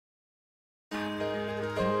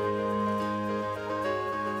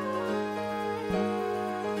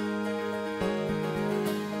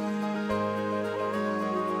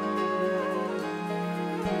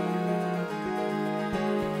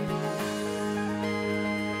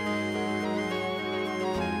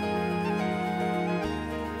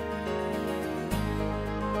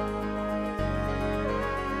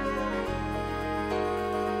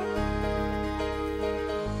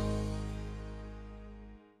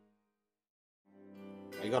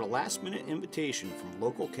I got a last-minute invitation from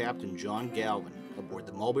local captain John Galvin aboard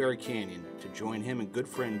the Mulberry Canyon to join him and good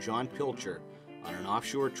friend John Pilcher on an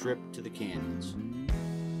offshore trip to the canyons.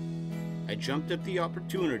 I jumped at the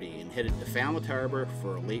opportunity and headed to Falmouth Harbor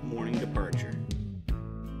for a late morning departure.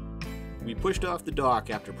 We pushed off the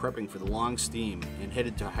dock after prepping for the long steam and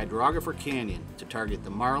headed to Hydrographer Canyon to target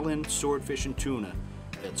the marlin, swordfish, and tuna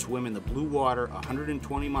that swim in the blue water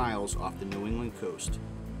 120 miles off the New England coast.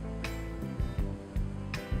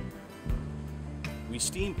 We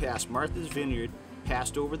steamed past Martha's Vineyard,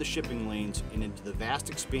 passed over the shipping lanes, and into the vast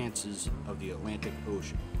expanses of the Atlantic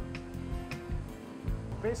Ocean.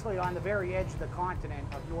 Basically on the very edge of the continent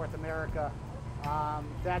of North America.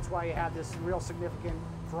 That's why you have this real significant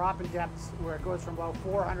drop in depths where it goes from about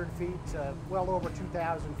 400 feet to well over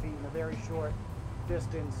 2,000 feet in a very short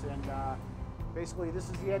distance. And basically this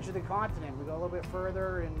is the edge of the continent. We go a little bit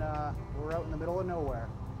further and we're out in the middle of nowhere.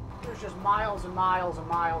 There's just miles and miles and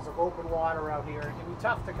miles of open water out here. It can be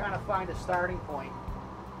tough to kind of find a starting point.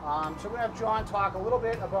 So we're going to have John talk a little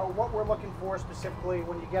bit about what we're looking for specifically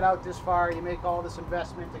when you get out this far, you make all this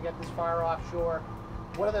investment to get this far offshore.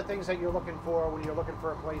 What are the things that you're looking for when you're looking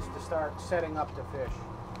for a place to start setting up to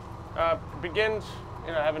fish? Begins,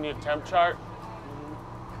 having your temp chart.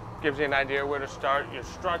 Gives you an idea where to start. Your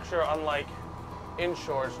structure, unlike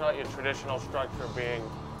inshore, it's not your traditional structure being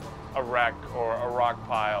a wreck or a rock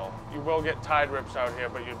pile. You will get tide rips out here,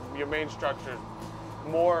 but your main structure is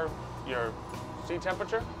more your sea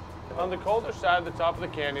temperature. On the colder side of the top of the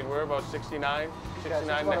canyon, we're about 69 and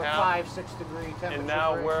a half. 5-6 degree temperature. And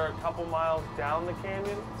now we're a couple miles down the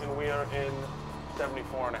canyon, and we are in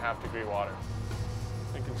 74.5 degree water.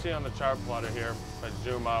 You can see on the chart plotter here, if I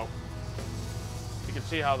zoom out, you can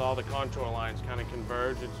see how all the contour lines kind of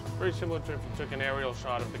converge. It's very similar to if you took an aerial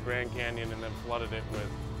shot of the Grand Canyon and then flooded it with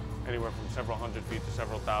anywhere from several hundred feet to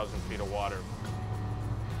several thousand feet of water.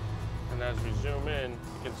 And as we zoom in,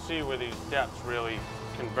 you can see where these depths really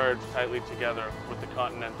converge tightly together with the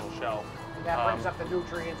continental shelf. And that brings up the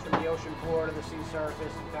nutrients from the ocean floor to the sea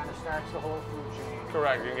surface and kind of starts the whole food chain.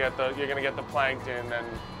 Correct. You're going to get the plankton and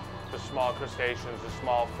the small crustaceans, the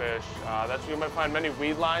small fish. You might find many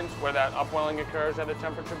weed lines where that upwelling occurs at a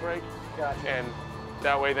temperature break. Gotcha. And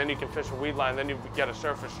that way then you can fish a weed line, then you get a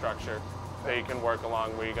surface structure that you can work along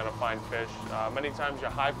where you're going to find fish. Many times your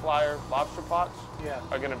high flyer lobster pots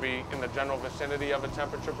are going to be in the general vicinity of a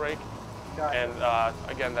temperature break. Gotcha. And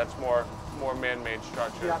again, that's more man-made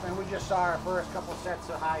structure. Yeah, and we just saw our first couple sets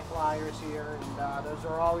of high flyers here, and those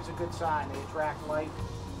are always a good sign. They attract light.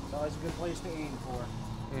 It's always a good place to aim for.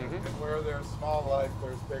 And where there's small life,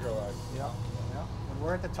 there's bigger life. Yep. And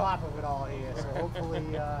we're at the top of it all here, so hopefully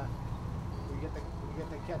we get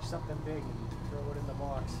to catch something big and throw it in the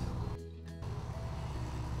box.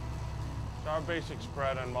 So our basic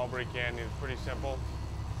spread on Mulberry Canyon is pretty simple.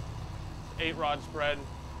 8-rod spread,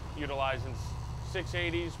 utilizing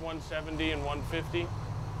 680s, 170, and 150,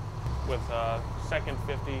 with a second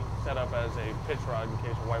 50 set up as a pitch rod in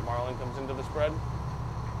case a white marlin comes into the spread.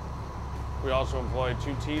 We also employ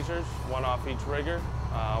 2 teasers, one off each rigger.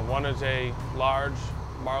 One is a large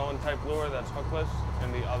marlin type lure that's hookless,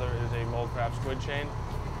 and the other is a mole crab squid chain.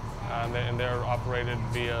 And they're operated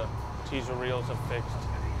via teaser reels affixed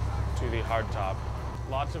to the hard top.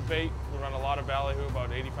 Lots of bait. We run a lot of ballyhoo. About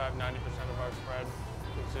 85–90% of our spread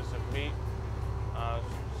consists of meat,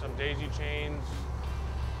 some daisy chains,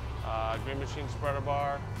 green machine spreader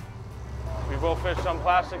bar. We will fish some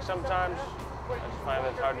plastic sometimes. I just find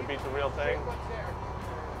that it's hard to beat the real thing.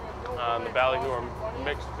 The ballyhoo are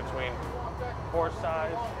mixed between horse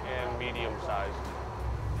size and medium size.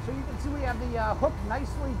 So you can see we have the hook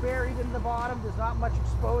nicely buried in the bottom. There's not much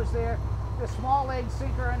exposed there. The small egg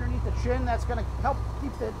sinker underneath the chin, that's going to help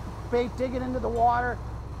keep the bait digging into the water.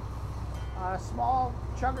 A small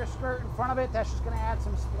chugger skirt in front of it, that's just going to add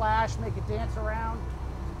some splash, make it dance around.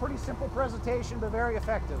 It's a pretty simple presentation, but very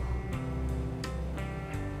effective.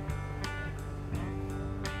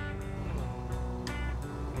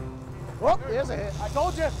 Whoop, there's a hit. I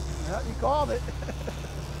told you. Yeah, you called it.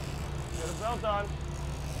 Get a belt on.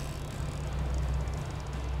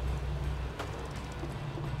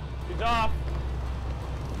 He's off.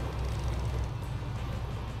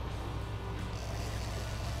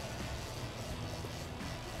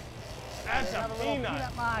 That's a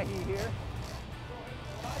peanut mahi here.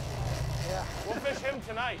 Yeah. We'll fish him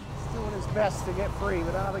tonight. He's doing his best to get free,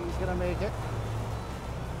 but I don't think he's going to make it.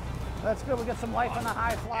 That's good. We get some life on the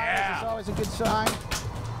high flyers. Yeah. It's always a good sign.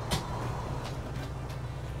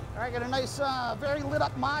 All right, got a nice, very lit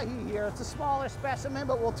up mahi here. It's a smaller specimen,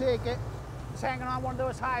 but we'll take it. It's hanging on one of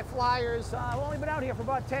those high flyers. We've only been out here for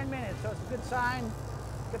about 10 minutes, so it's a good sign.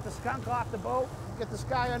 get the skunk off the boat, get this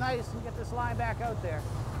guy on ice, and get this line back out there.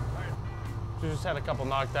 We just had a couple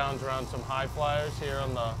knockdowns around some high flyers here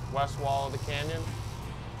on the west wall of the canyon.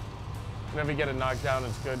 Whenever you get a knockdown,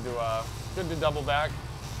 it's good to double back.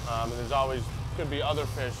 And there's always could be other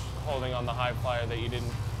fish holding on the high flyer that you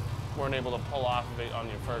weren't able to pull off of it on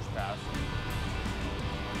your first pass.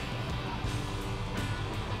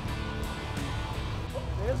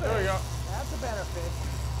 There we go. That's a better fish.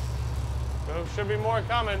 There should be more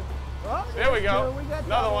coming. Oh, there we go. We got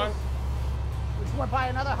another one. We just went by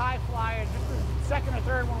another high flyer, just the second or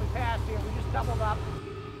third when we passed here. We just doubled up.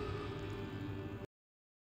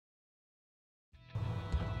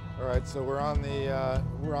 All right, so we're on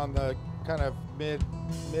the kind of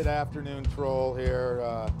mid-afternoon troll here.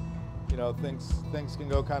 You know, things can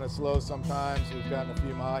go kind of slow sometimes. We've gotten a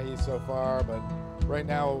few mahi so far, but right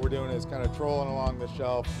now what we're doing is kind of trolling along the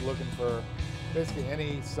shelf, looking for basically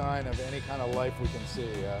any sign of any kind of life we can see.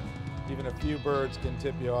 Even a few birds can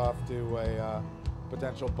tip you off to a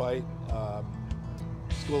potential bite.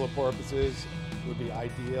 School of porpoises would be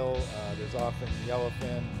ideal. There's often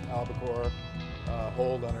yellowfin, albacore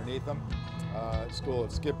hold underneath them. School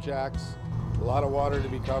of skipjacks. A lot of water to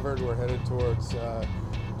be covered. We're headed towards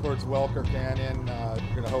Welker Canyon.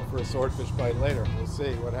 We're going to hope for a swordfish bite later. We'll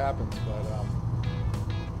see what happens, but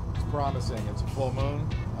it's promising. It's a full moon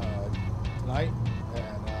tonight,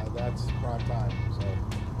 and that's prime time. So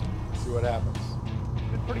see what happens.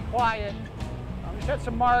 It's been pretty quiet. We just had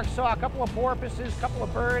some marks, saw a couple of porpoises, a couple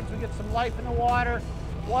of birds. We get some life in the water.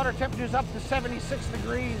 Water temperature's up to 76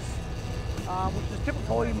 degrees, which is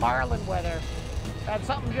typically marlin weather. Had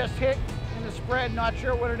something just hit in the spread, not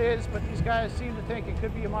sure what it is, but these guys seem to think it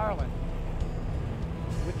could be a marlin,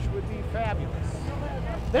 which would be fabulous.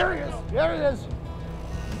 There he is, there he is.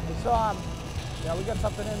 I saw him. Yeah, we got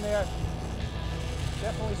something in there.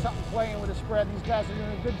 Definitely something playing with the spread. These guys are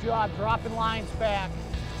doing a good job dropping lines back.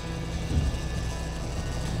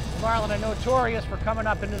 Marlin are notorious for coming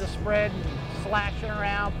up into the spread and slashing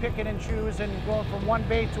around, picking and choosing, going from one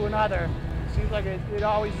bait to another. Seems like it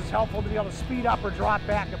always is helpful to be able to speed up or drop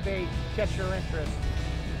back a bait, catch your interest.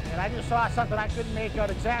 And I just saw something, I couldn't make out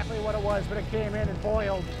exactly what it was, but it came in and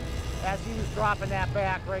boiled as he was dropping that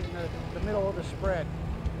back right in the middle of the spread.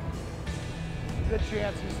 Good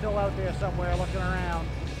chance he's still out there somewhere looking around.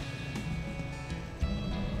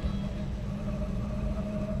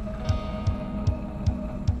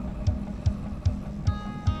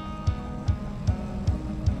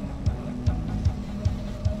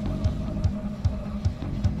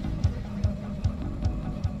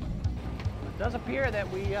 It does appear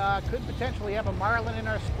that we could potentially have a marlin in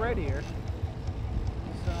our spread here.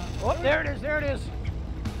 Oh, there it is, there it is.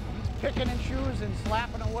 He's picking and choosing,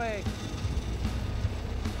 slapping away.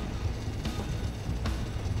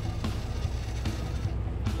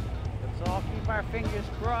 Let's all keep our fingers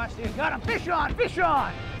crossed here. Got him, fish on, fish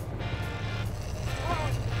on!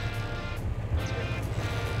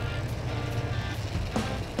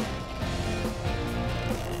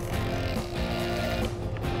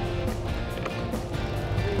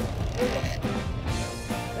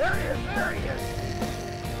 There he is.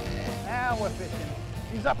 Now we're fishing.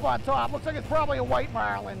 He's up on top. Looks like it's probably a white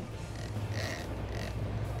marlin.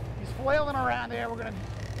 He's flailing around there. We're gonna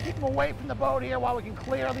keep him away from the boat here while we can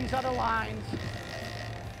clear these other lines.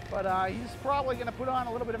 But he's probably gonna put on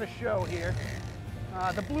a little bit of a show here.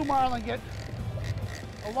 The blue marlin get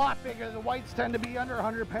a lot bigger. The whites tend to be under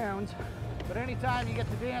 100 pounds. But anytime you get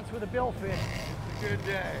to dance with a billfish, It's a good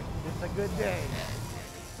day. it's a good day.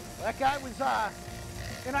 That guy was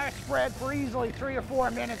in our spread for easily 3 or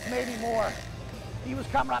 4 minutes, maybe more. He was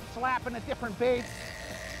coming up slapping at different baits.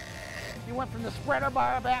 He went from the spreader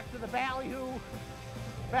bar back to the ballyhoo,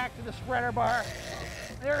 back to the spreader bar.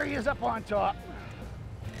 There he is up on top.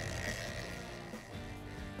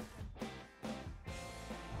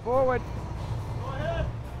 Forward. Go ahead.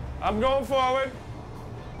 I'm going forward.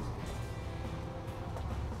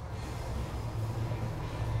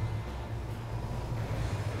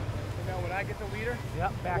 Now when I get the leader,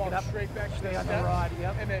 Yep, back walk it up. straight back to Stay the on the steps, rod,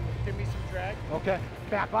 yep. and then give me some drag. Okay,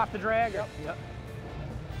 back off the drag. Yep. Yep.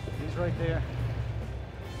 He's right there.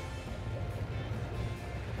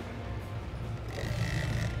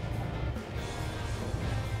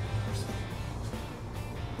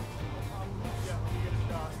 Yeah, let me get a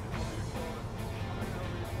shot.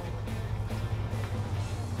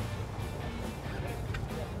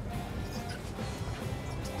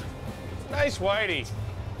 Nice whitey.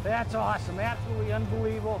 That's awesome, absolutely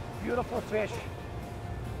unbelievable. Beautiful fish.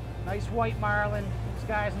 Nice white marlin. These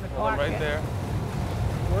guys in the Hold it cockpit. right there.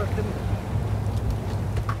 Worked him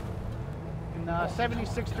in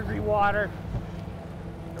 76-degree water.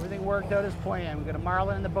 Everything worked out as planned. We got a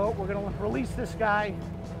marlin in the boat. We're going to release this guy.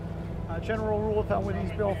 General rule of thumb with these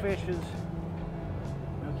billfish is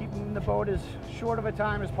keep him in the boat as short of a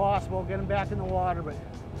time as possible, get him back in the water, but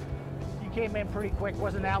he came in pretty quick.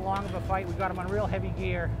 Wasn't that long of a fight. We got him on real heavy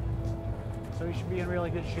gear, so he should be in really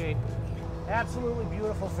good shape. Absolutely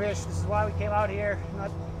beautiful fish. This is why we came out here.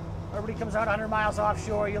 Everybody comes out 100 miles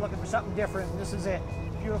offshore. You're looking for something different. This is it.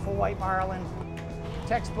 Beautiful white marlin.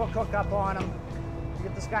 Textbook hookup on him.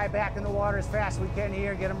 Get this guy back in the water as fast as we can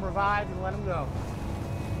here, get him revived and let him go.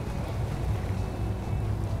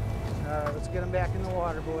 All right, let's get him back in the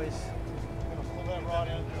water, boys. Pull that rod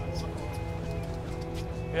in.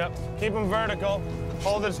 Yep, keep him vertical.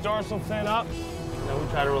 Hold its dorsal fin up. Then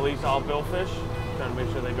we try to release all billfish. Try to make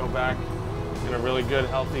sure they go back in a really good,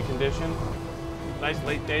 healthy condition. Nice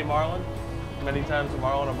late day marlin. Many times the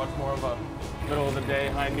marlin are much more of a middle of the day,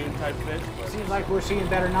 high noon type fish. Seems like we're seeing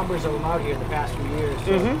better numbers of them out here the past few years.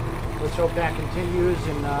 So let's hope that continues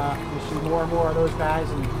and we see more and more of those guys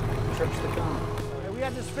and trips to come. We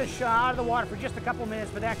had this fish out of the water for just a couple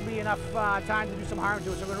minutes, but that could be enough time to do some harm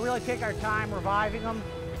to it. So we're going to really take our time reviving him.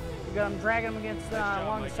 We got him dragging him against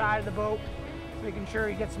along the side of the boat, making sure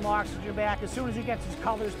he gets some oxygen back. As soon as he gets his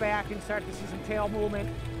colors back and start to see some tail movement,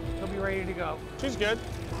 he'll be ready to go. She's good.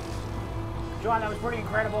 John, that was pretty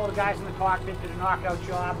incredible. The guys in the cockpit did a knockout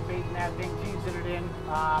job baiting that thing, teasing it in.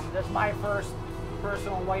 That's my first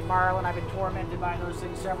personal white marlin. I've been tormented by those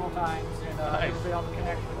things several times, and I've been able to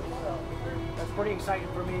connect with them. So that's pretty exciting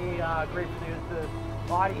for me. Great for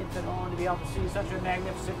the audience at home to be able to see such a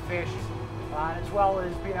magnificent fish, as well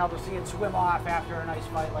as being able to see it swim off after a nice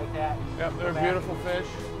fight like that. Yep, they're beautiful fish.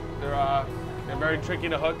 They're very tricky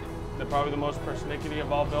to hook. They're probably the most persnickety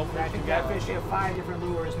of all billfish. I think that fish had 5 different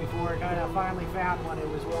lures before it finally found one. It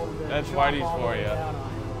was willing to. That's Whitey's for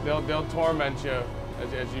you. They'll torment you,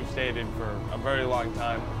 as you've stated, for a very long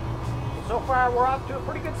time. So far, we're off to a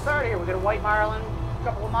pretty good start here. We got a white marlin, a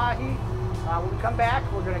couple of mahi. When we come back,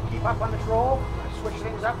 we're going to keep up on the troll, switch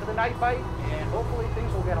things up for the night bite, and hopefully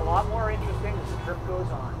things will get a lot more interesting as the trip goes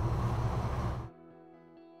on.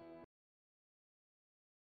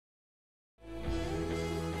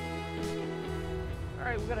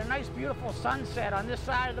 We've got a nice beautiful sunset on this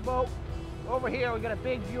side of the boat. Over here we've got a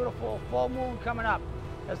big beautiful full moon coming up.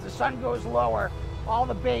 As the sun goes lower, all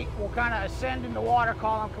the bait will kind of ascend in the water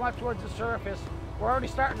column, come up towards the surface. We're already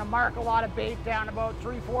starting to mark a lot of bait down about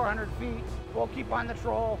 300-400 feet. We'll keep on the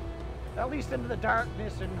troll, at least into the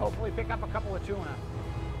darkness, and hopefully pick up a couple of tuna.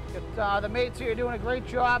 The mates here are doing a great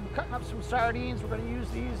job cutting up some sardines. We're going to use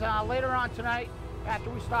these later on tonight. After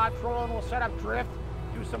we stop trolling, we'll set up drift,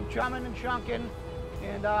 do some chumming and chunking,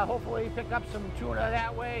 and hopefully pick up some tuna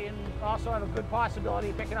that way, and also have a good possibility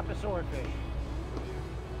of picking up a swordfish.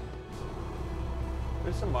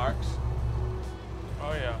 There's some marks.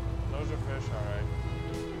 Oh yeah, those are fish, all right.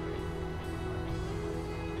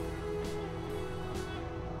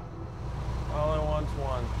 All it wants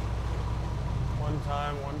one. One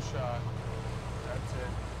time, one shot. That's it.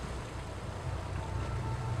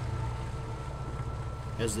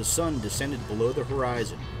 As the sun descended below the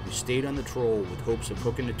horizon, we stayed on the troll with hopes of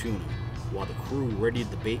hooking a tuna, while the crew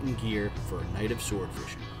readied the bait and gear for a night of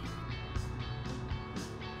swordfishing.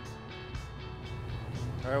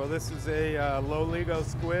 All right, well, this is a low Lego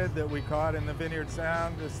squid that we caught in the Vineyard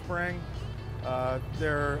Sound this spring.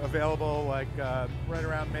 They're available like right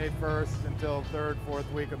around May 1st until 3rd,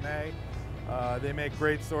 4th week of May. They make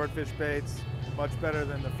great swordfish baits, much better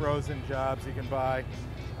than the frozen jobs you can buy.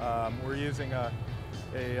 We're using a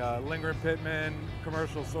Lingren Pittman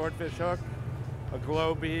commercial swordfish hook, a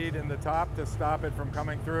glow bead in the top to stop it from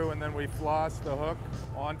coming through, and then we floss the hook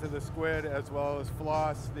onto the squid as well as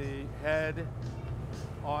floss the head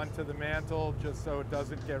onto the mantle just so it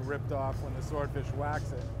doesn't get ripped off when the swordfish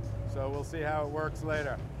whacks it. So we'll see how it works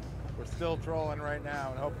later. We're still trolling right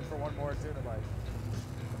now and hoping for one more tuna bite.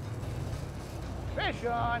 Fish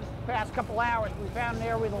on. Past couple hours, we found an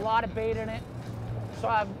area with a lot of bait in it.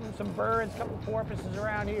 Saw some birds, a couple of porpoises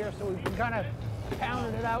around here, so we've been kind of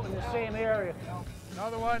pounding it out in the same area.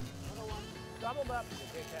 Another one. Doubled up.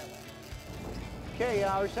 Okay,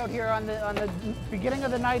 we're just out here on the beginning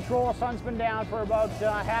of the night troll. Sun's been down for about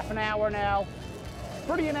half an hour now.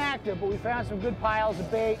 Pretty inactive, but we found some good piles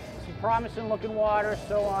of bait, some promising looking water,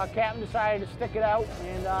 so Captain decided to stick it out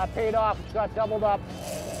and paid off. It's got doubled up.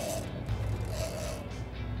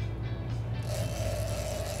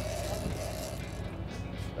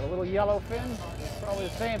 Got a little yellow fin. Probably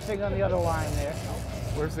the same thing on the other line there.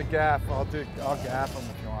 Where's the gaff? I'll gaff them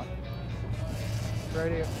if you want.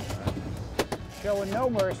 Right here. Showing no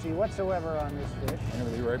mercy whatsoever on this fish. I'm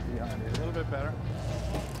going to be right behind you. A little bit better.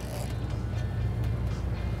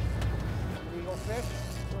 fish,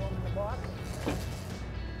 throw them in the box.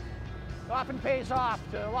 It often pays off.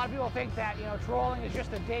 A lot of people think that, you know, trolling is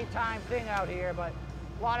just a daytime thing out here, but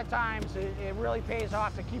a lot of times it really pays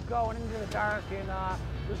off to keep going into the dark, and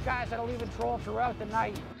there's guys that'll even troll throughout the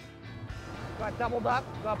night. Got doubled up,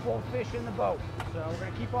 got both fish in the boat. So we're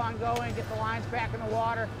gonna keep on going, get the lines back in the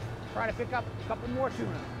water, try to pick up a couple more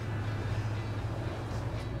tuna.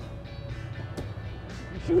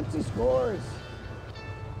 He shoots, he scores.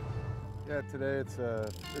 Yeah, today it's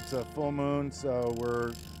a full moon, so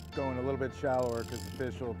we're going a little bit shallower because the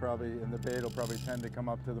fish will probably, and the bait will probably tend to come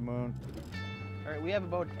up to the moon. All right, we have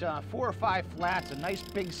about 4 or 5 flats of nice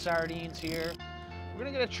big sardines here. We're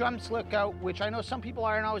gonna get a chum slick out, which I know some people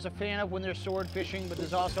aren't always a fan of when they're sword fishing, but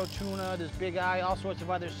there's also tuna, there's big eye, all sorts of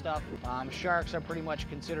other stuff. Sharks are pretty much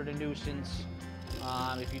considered a nuisance.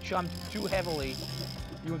 If you chum too heavily,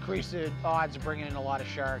 you increase the odds of bringing in a lot of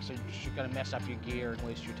sharks, and you're gonna mess up your gear and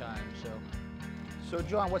waste your time. So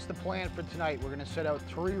John, what's the plan for tonight? We're gonna set out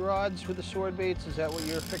 3 rods with the sword baits. Is that what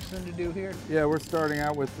you're fixing to do here? Yeah, we're starting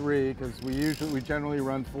out with 3 because we generally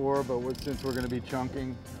run 4, but since we're going to be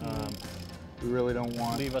chunking, we really don't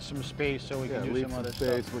want leave us some space so we can do some other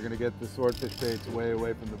space. stuff. We're going to get the swordfish baits way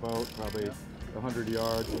away from the boat, probably 100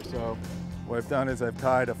 yards or so. What I've done is I've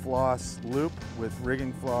tied a floss loop with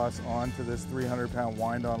rigging floss onto this 300-pound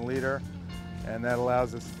wind-on leader, and that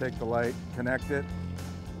allows us to take the light, connect it,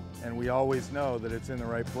 and we always know that it's in the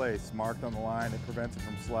right place, marked on the line. It prevents it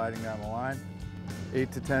from sliding down the line.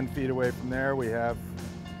 8 to 10 feet away from there, we have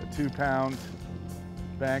a 2-pound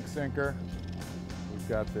bank sinker. We've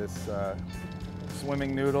got this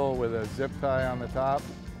swimming noodle with a zip tie on the top,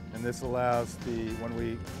 and this allows when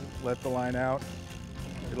we let the line out,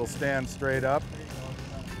 it'll stand straight up,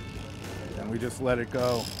 and we just let it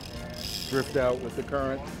go, drift out with the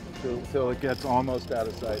current until it gets almost out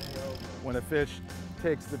of sight. When a fish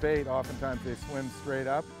takes the bait, oftentimes they swim straight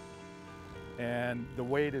up, and the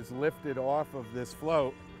weight is lifted off of this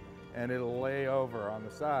float, and it'll lay over on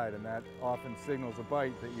the side, and that often signals a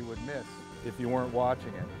bite that you would miss if you weren't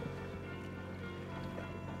watching it.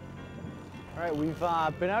 All right, we've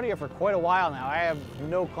been out here for quite a while now. I have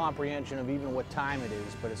no comprehension of even what time it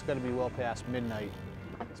is, but it's got to be well past midnight.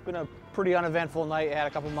 It's been a pretty uneventful night. I had a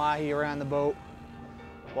couple mahi around the boat,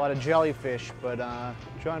 a lot of jellyfish, but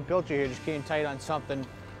John Pilcher here just came tight on something.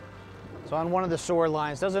 It's on one of the sword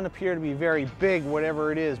lines. Doesn't appear to be very big,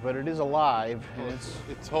 whatever it is, but it is alive. And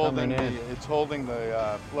it's holding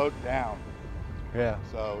the float down. Yeah.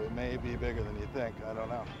 So it may be bigger than you think. I don't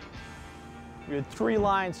know. We had 3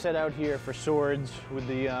 lines set out here for swords with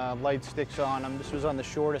the light sticks on them. This was on the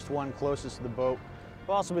shortest one closest to the boat.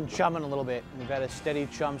 We've also been chumming a little bit. We've had a steady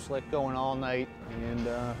chum slick going all night, and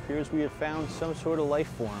appears we have found some sort of life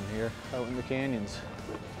form here out in the canyons.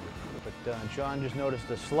 But John just noticed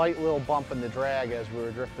a slight little bump in the drag as we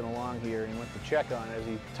were drifting along here, and he went to check on it. As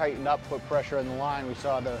he tightened up, put pressure on the line, we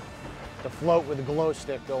saw the float with the glow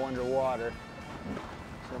stick go underwater.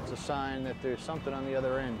 So it's a sign that there's something on the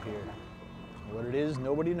other end here. What it is,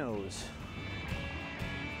 nobody knows.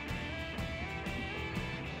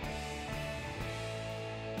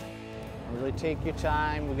 Really take your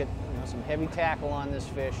time. We get some heavy tackle on this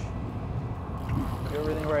fish. Do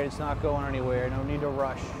everything right, it's not going anywhere. No need to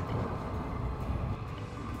rush.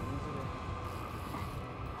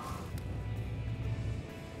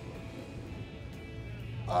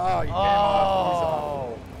 Oh, he came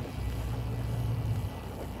off.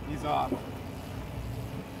 He's off.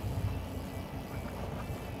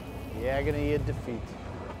 The agony of defeat.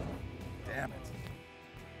 Damn it.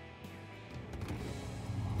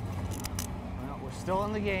 Well, we're still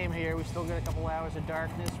in the game here. We still got a couple hours of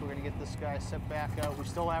darkness. We're gonna get this guy set back out. We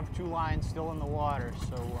still have 2 lines still in the water,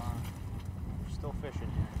 so we're still fishing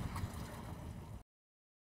here.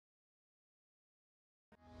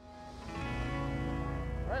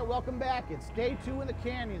 All right, welcome back. It's day 2 in the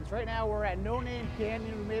canyons. Right now we're at No Name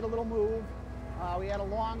Canyon. We made a little move. We had a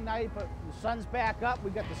long night, but the sun's back up. We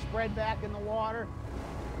got the spread back in the water.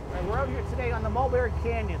 All right, we're out here today on the Mulberry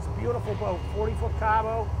Canyon. It's a beautiful boat, 40-foot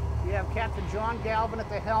Cabo. We have Captain John Galvin at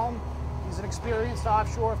the helm. He's an experienced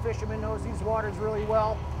offshore fisherman, knows these waters really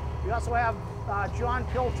well. We also have John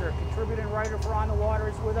Pilcher, contributing writer for On the Water,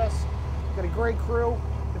 is with us. We've got a great crew,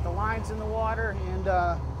 get the lines in the water, and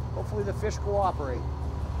hopefully the fish cooperate.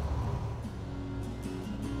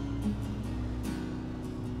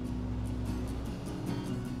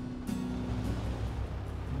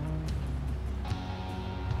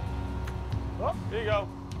 Oh, there you go.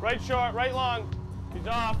 Right short, right long. He's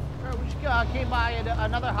off. All right, we just came by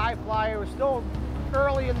another high flyer. We're still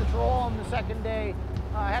early in the troll on the second day.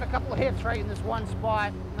 Had a couple of hits right in this one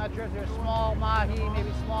spot. Not sure if they're small mahi,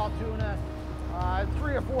 maybe small tuna.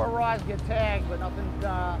 3 or 4 rods get tagged, but nothing,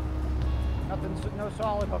 no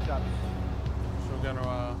solid hookups. So we're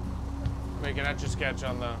gonna make an etch-a-sketch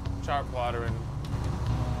on the chart plotter and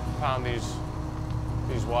pound these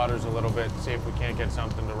waters a little bit, see if we can't get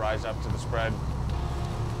something to rise up to the spread.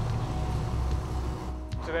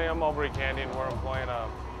 Today on Mulberry Canyon, we're employing a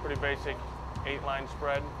pretty basic 8-line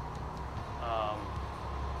spread,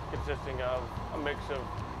 consisting of a mix of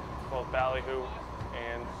both ballyhoo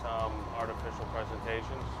and some artificial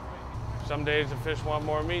presentations. Some days the fish want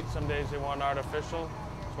more meat, some days they want artificial.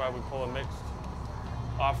 That's why we pull a mixed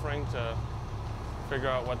offering to figure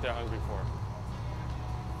out what they're hungry for.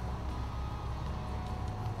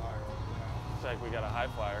 Looks like we got a high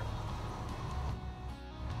flyer.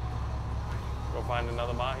 Go find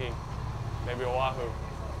another mahi, maybe a wahoo.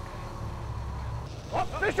 Oh,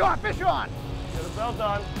 fish on, fish on! Get the belt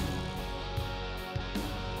on.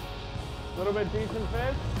 A little bit decent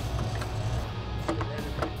fish.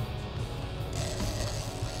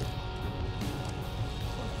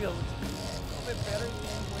 Feels a little bit better than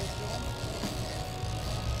the way it's going.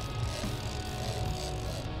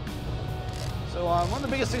 So one of the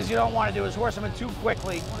biggest things you don't want to do is horse them in too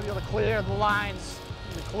quickly. You want to be able to clear the lines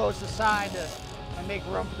and the closest side and make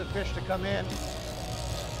room for the fish to come in.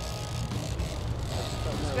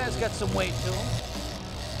 This guy's got some weight to him.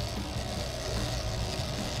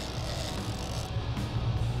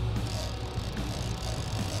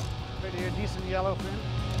 Right here, decent yellowfin.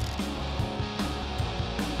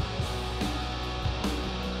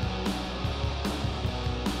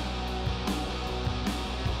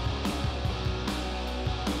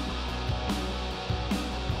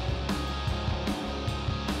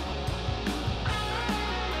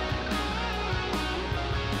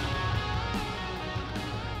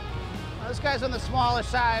 This guy's on the smaller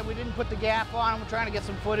side. We didn't put the gap on him. We're trying to get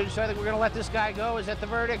some footage, so I think we're going to let this guy go. Is that the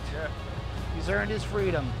verdict? Yeah. He's earned his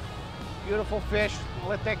freedom. Beautiful fish. We'll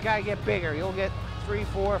let that guy get bigger. He'll get 3,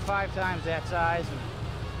 4, 5 times that size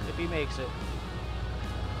if he makes it.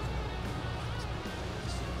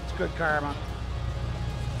 It's good karma.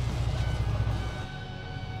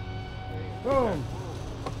 Boom.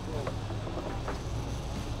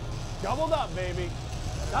 Doubled up, baby.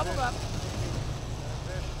 Doubled up.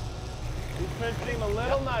 These fish seem a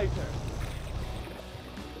little nicer.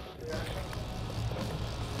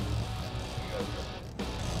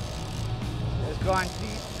 It's gone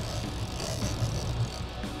deep.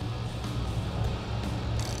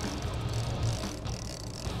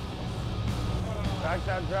 Back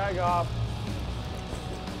that drag off.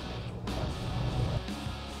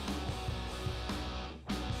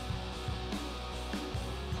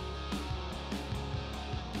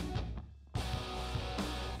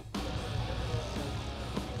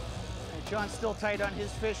 John's still tight on his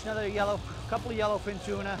fish. Another couple of yellowfin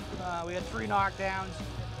tuna. We had 3 knockdowns.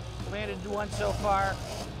 Landed 1 so far.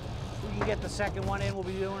 If we can get the second one in, we'll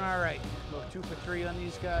be doing all right. Go 2 for 3 on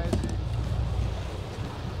these guys.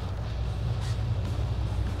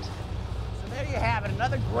 So there you have it.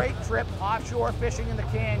 Another great trip offshore fishing in the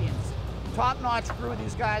canyons. Top-notch crew.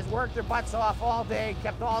 These guys worked their butts off all day,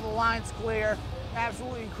 kept all the lines clear.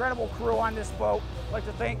 Absolutely incredible crew on this boat. I'd like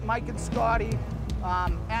to thank Mike and Scotty.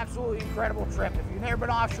 Absolutely incredible trip. If you've never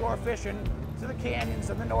been offshore fishing to the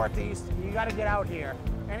canyons in the Northeast, you got to get out here.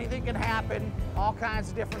 Anything can happen, all kinds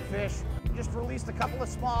of different fish. We just released a couple of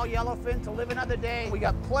small yellowfin to live another day. We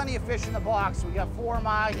got plenty of fish in the box. We got 4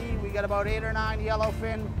 mahi, we got about 8 or 9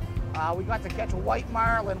 yellowfin. We got to catch a white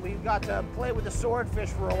marlin. We got to play with the swordfish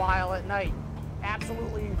for a while at night.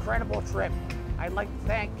 Absolutely incredible trip. I'd like to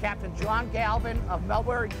thank Captain John Galvin of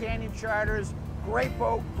Mulberry Canyon Charters. Great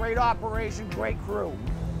boat, great operation, great crew.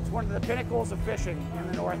 It's one of the pinnacles of fishing in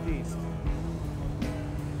the Northeast.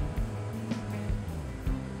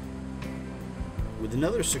 With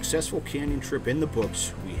another successful canyon trip in the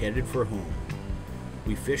books, we headed for home.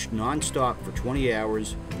 We fished non-stop for 20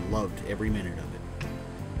 hours and loved every minute of it.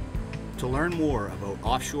 To learn more about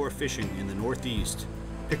offshore fishing in the Northeast,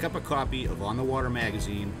 pick up a copy of On the Water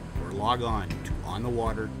magazine or log on to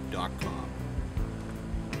onthewater.com.